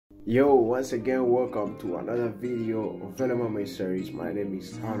Yo, once again, welcome to another video of Lmms series. My name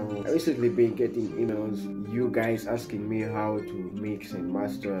is Arnold. I recently been getting emails, you guys asking me how to mix and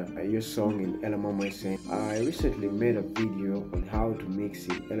master your song in Lmms. I recently made a video on how to mix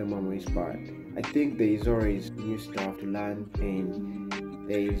in Lmms, but I think there is always new stuff to learn, and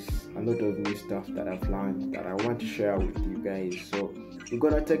there is a lot of new stuff that I've learned that I want to share with you guys. So we're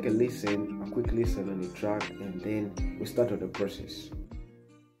gonna take a quick listen on the track, and then we start on the process.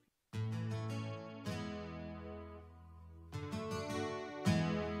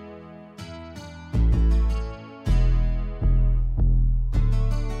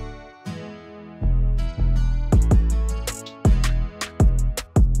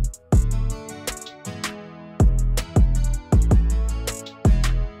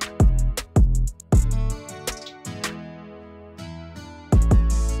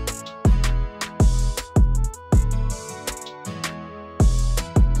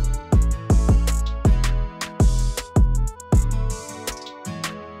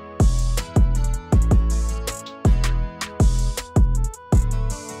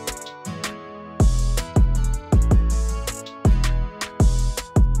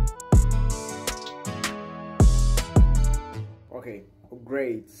 Okay,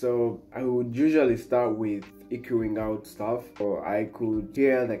 great. So I would usually start with EQing out stuff, or I could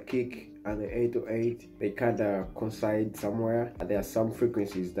hear the kick and the 808, they kind of coincide somewhere. There are some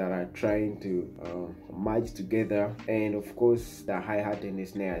frequencies that are trying to merge together, and of course the hi-hat and the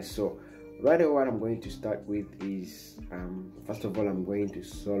snare. So right away, what I'm going to start with is first of all, I'm going to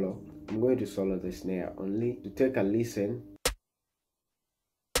solo the snare only to take a listen.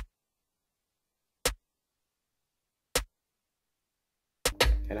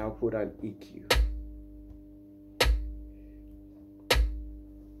 And I'll put an EQ.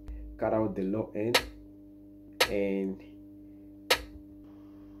 Cut out the low end, and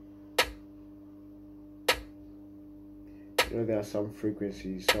you know there are some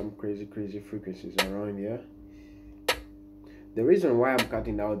frequencies, some crazy frequencies around here. The reason why I'm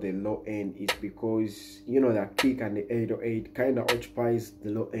cutting out the low end is because you know the kick and the 808 kind of occupies the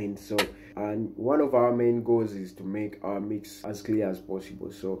low end. So, and one of our main goals is to make our mix as clear as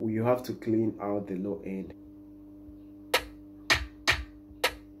possible. So you have to clean out the low end.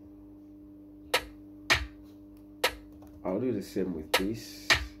 I'll do the same with this.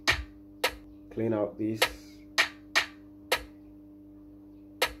 Clean out this.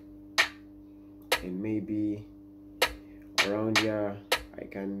 And maybe around here I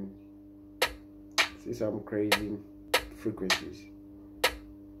can see some crazy frequencies.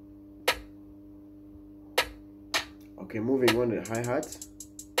 Okay, moving on to the hi-hats.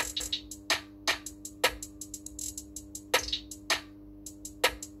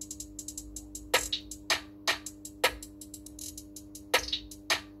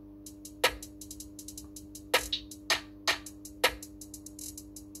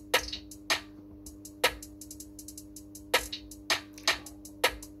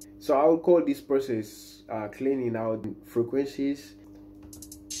 So I would call this process cleaning out frequencies.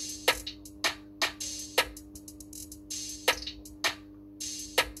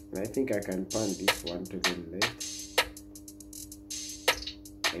 And I think I can pan this one to the left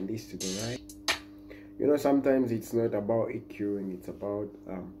and this to the right. You know, sometimes it's not about EQing, it's about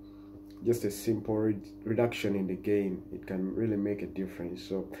just a simple reduction in the gain. It can really make a difference.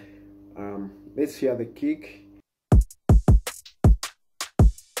 So let's hear the kick.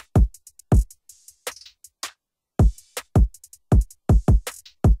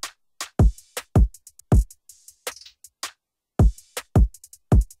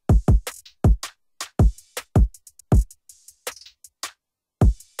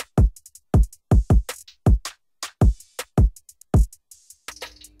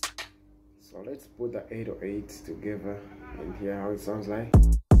 So let's put the 808s together and hear how it sounds like.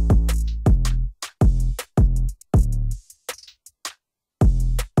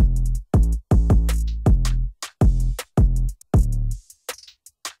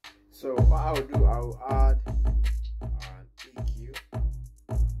 So what I'll do, I'll add an EQ.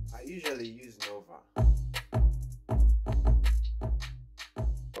 I usually use Nova.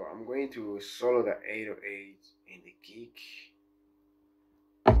 So I'm going to solo the 808 in the kick.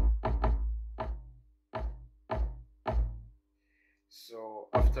 So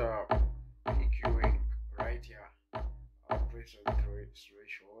after EQing right here, I'll press on the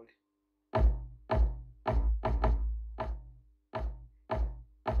threshold.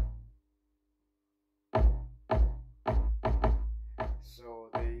 So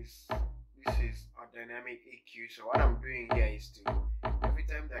this is a dynamic EQ. So what I'm doing here is to, every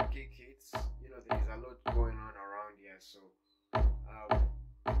time that kick hits, you know, there is a lot going on around here. So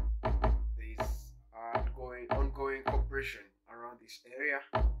compression around this area.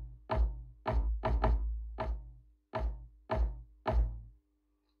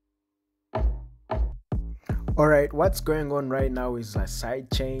 Alright, what's going on right now is a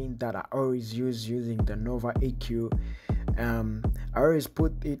side chain that I always use using the Nova EQ. I always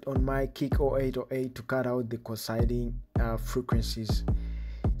put it on my kick 0808 to cut out the coinciding frequencies.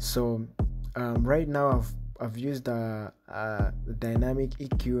 So right now I've used the dynamic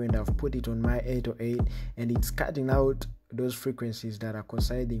EQ and I've put it on my 808, and it's cutting out those frequencies that are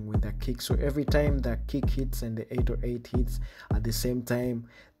coinciding with the kick. So every time the kick hits and the 808 hits at the same time,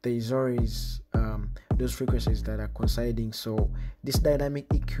 there is always those frequencies that are coinciding. So this dynamic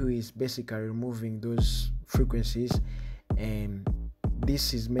EQ is basically removing those frequencies, and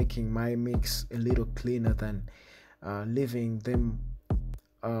this is making my mix a little cleaner than leaving them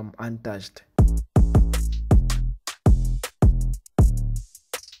untouched.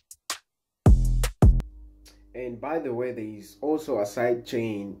 And by the way, there is also a side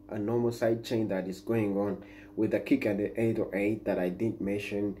chain, a normal side chain that is going on with the kick and the 808 that I didn't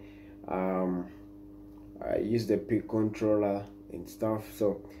mention. I use the pick controller and stuff.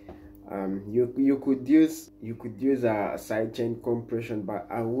 So you could use a side chain compression, but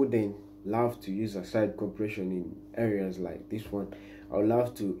I wouldn't love to use a side compression in areas like this one. I would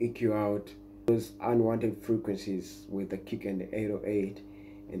love to EQ out those unwanted frequencies with the kick and the 808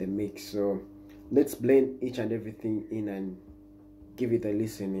 in the mix. So let's blend each and everything in and give it a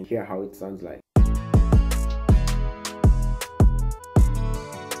listen and hear how it sounds like. So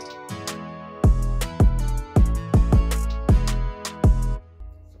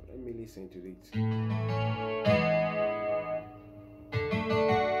let me listen to it.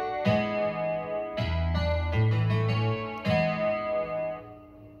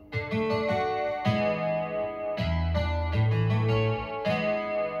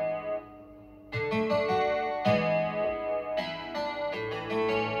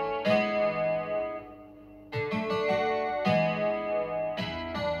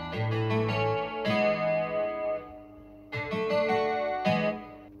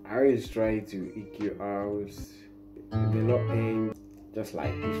 I always try to EQ out the low end, just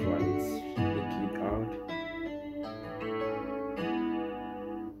like this one is EQ'd out.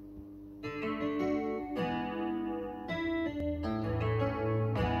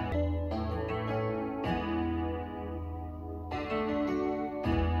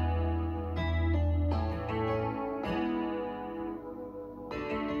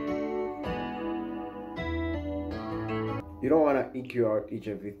 You don't want to EQ out each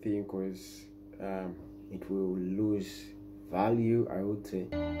everything because it will lose value, I would say.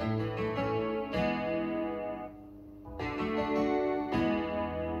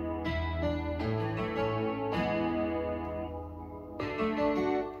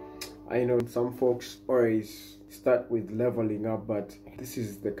 I know some folks always start with leveling up, but this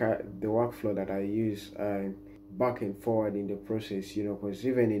is the workflow that I use back and forward in the process, you know, because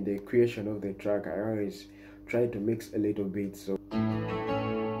even in the creation of the track, I always try to mix a little bit. So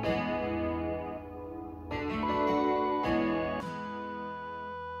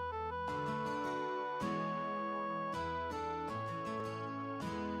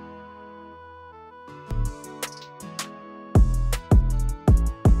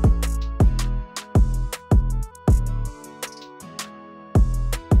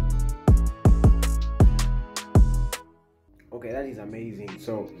okay, that is amazing.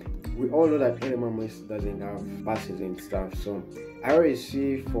 So we all know that Lmms doesn't have passes and stuff, so I always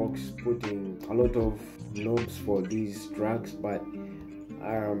see folks putting a lot of knobs for these tracks, but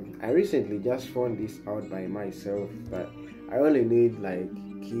I recently just found this out by myself that I only need like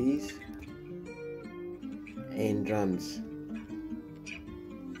keys and drums.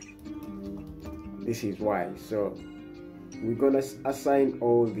 This is why. So we're gonna assign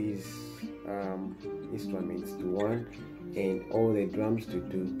all these instruments to one and all the drums to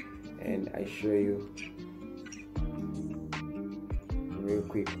two, and I show you real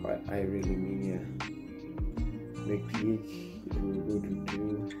quick what I really mean here. The pitch, it will go to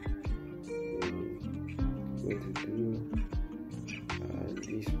two, and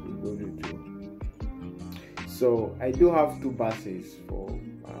this will go to two. So I do have two basses, for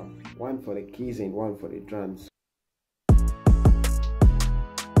one for the keys and one for the drums.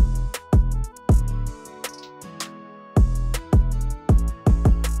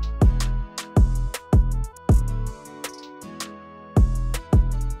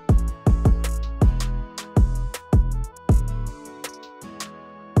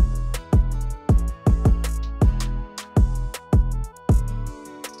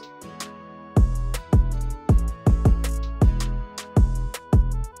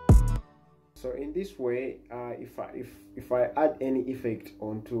 So in this way, if I add any effect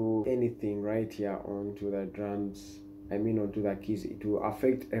onto anything right here, onto the drums, I mean onto the keys, it will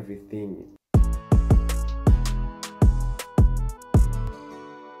affect everything. So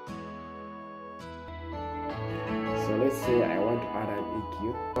let's say I want to add an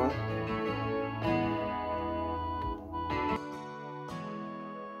EQ.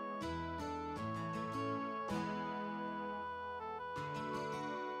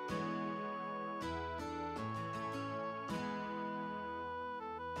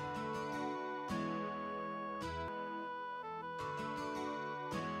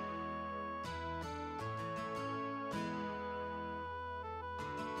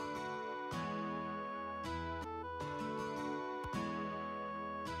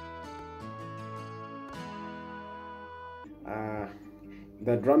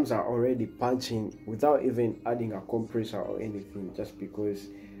 The drums are already punching without even adding a compressor or anything, just because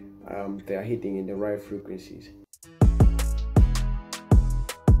they are hitting in the right frequencies.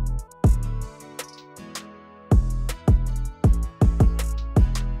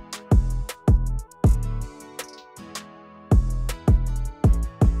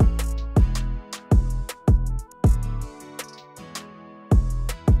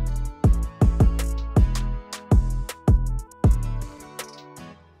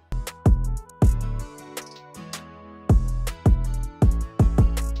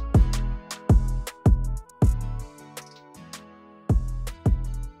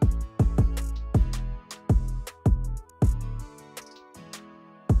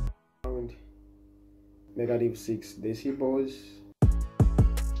 -6 decibels.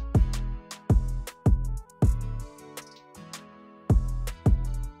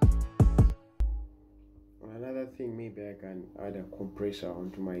 Another thing, maybe I can add a compressor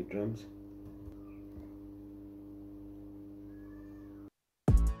onto my drums.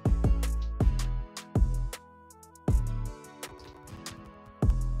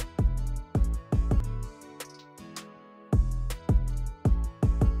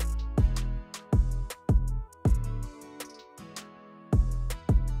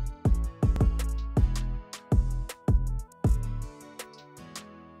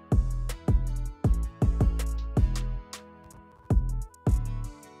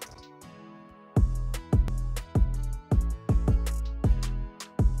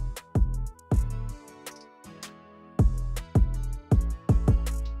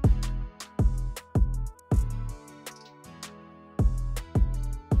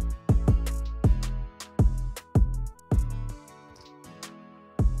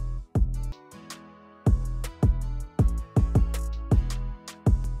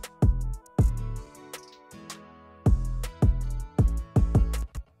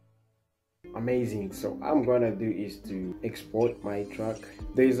 Amazing. So I'm gonna do is to export my track.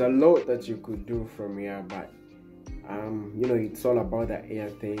 There's a lot that you could do from here, but you know, it's all about the air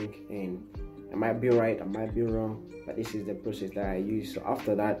thing, and I might be right, I might be wrong, but this is the process that I use. So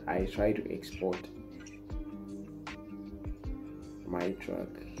after that, I try to export my track.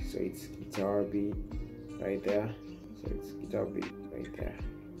 So it's guitar beat right there, so it's guitar beat right there.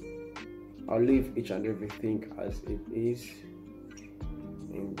 I'll leave each and everything as it is,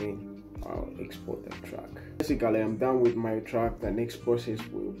 and then I'll export the track. Basically, I'm done with my track. The next process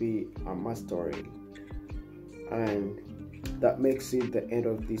will be a mastering, and that makes it the end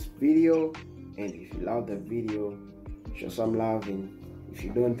of this video. And if you love the video, show some love, and if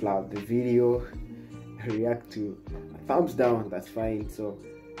you don't love the video, react to a thumbs down, that's fine. So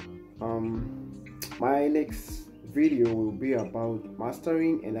my next video will be about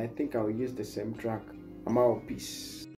mastering, and I think I'll use the same track. I'm out. Peace.